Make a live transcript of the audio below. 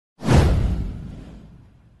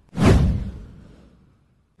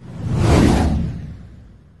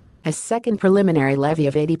A second preliminary levy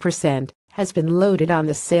of 80% has been loaded on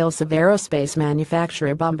the sales of aerospace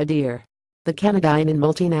manufacturer Bombardier. The Canadian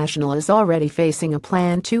multinational is already facing a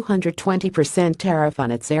planned 220% tariff on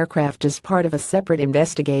its aircraft as part of a separate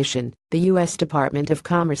investigation, the U.S. Department of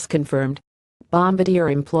Commerce confirmed. Bombardier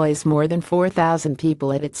employs more than 4,000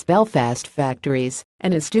 people at its Belfast factories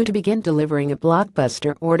and is due to begin delivering a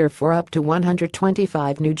blockbuster order for up to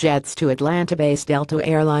 125 new jets to Atlanta-based Delta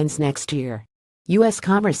Airlines next year. U.S.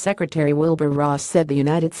 Commerce Secretary Wilbur Ross said the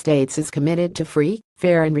United States is committed to free,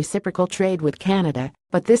 fair and reciprocal trade with Canada,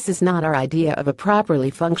 but this is not our idea of a properly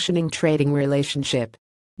functioning trading relationship.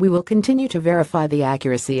 We will continue to verify the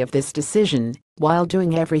accuracy of this decision while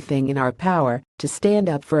doing everything in our power to stand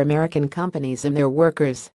up for American companies and their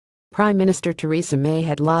workers. Prime Minister Theresa May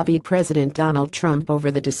had lobbied President Donald Trump over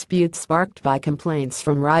the dispute sparked by complaints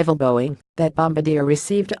from rival Boeing that Bombardier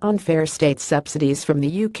received unfair state subsidies from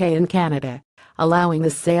the UK and Canada, allowing the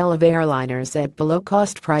sale of airliners at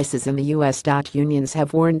below-cost prices in the U.S. Unions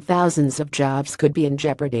have warned thousands of jobs could be in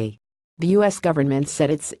jeopardy. The U.S. government said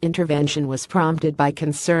its intervention was prompted by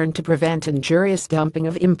concern to prevent injurious dumping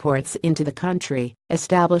of imports into the country,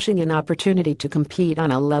 establishing an opportunity to compete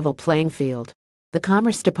on a level playing field. The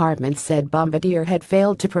Commerce Department said Bombardier had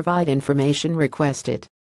failed to provide information requested.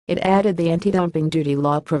 It added the anti-dumping duty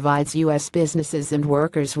law provides U.S. businesses and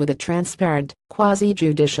workers with a transparent,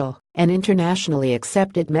 quasi-judicial, and internationally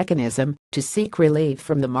accepted mechanism to seek relief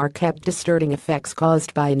from the market-distorting effects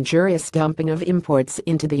caused by injurious dumping of imports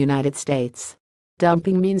into the United States.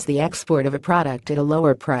 Dumping means the export of a product at a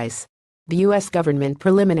lower price. The U.S. government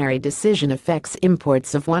preliminary decision affects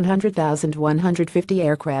imports of 100,150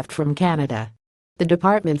 aircraft from Canada. The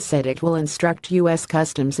department said it will instruct U.S.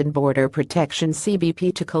 Customs and Border Protection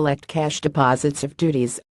 (CBP) to collect cash deposits of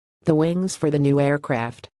duties. The wings for the new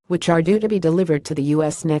aircraft, which are due to be delivered to the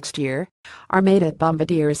U.S. next year, are made at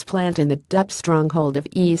Bombardier's plant in the DUP stronghold of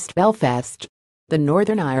East Belfast. The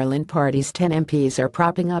Northern Ireland Party's 10 MPs are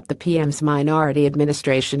propping up the PM's minority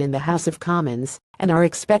administration in the House of Commons and are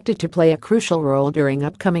expected to play a crucial role during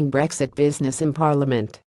upcoming Brexit business in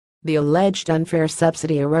Parliament. The alleged unfair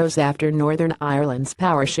subsidy arose after Northern Ireland's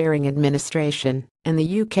power-sharing administration and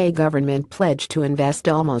the UK government pledged to invest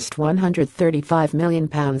almost £135 million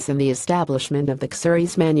in the establishment of the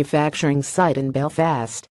Currys manufacturing site in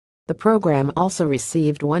Belfast. The program also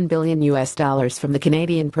received $1 billion from the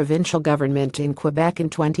Canadian provincial government in Quebec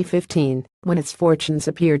in 2015, when its fortunes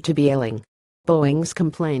appeared to be ailing. Boeing's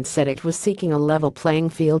complaint said it was seeking a level playing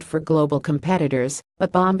field for global competitors,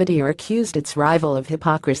 but Bombardier accused its rival of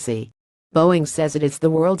hypocrisy. Boeing says it is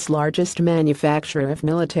the world's largest manufacturer of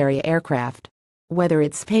military aircraft. Whether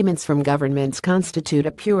its payments from governments constitute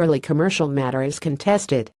a purely commercial matter is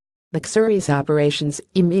contested. The Currys operation's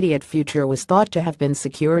immediate future was thought to have been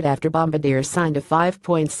secured after Bombardier signed a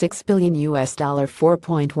 $5.6 billion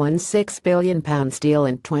 £4.16 billion deal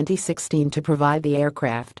in 2016 to provide the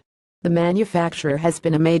aircraft. The manufacturer has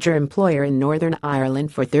been a major employer in Northern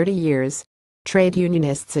Ireland for 30 years. Trade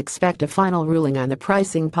unionists expect a final ruling on the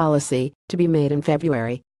pricing policy to be made in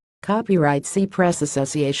February. Copyright C Press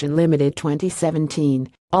Association Limited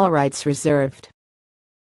 2017, all rights reserved.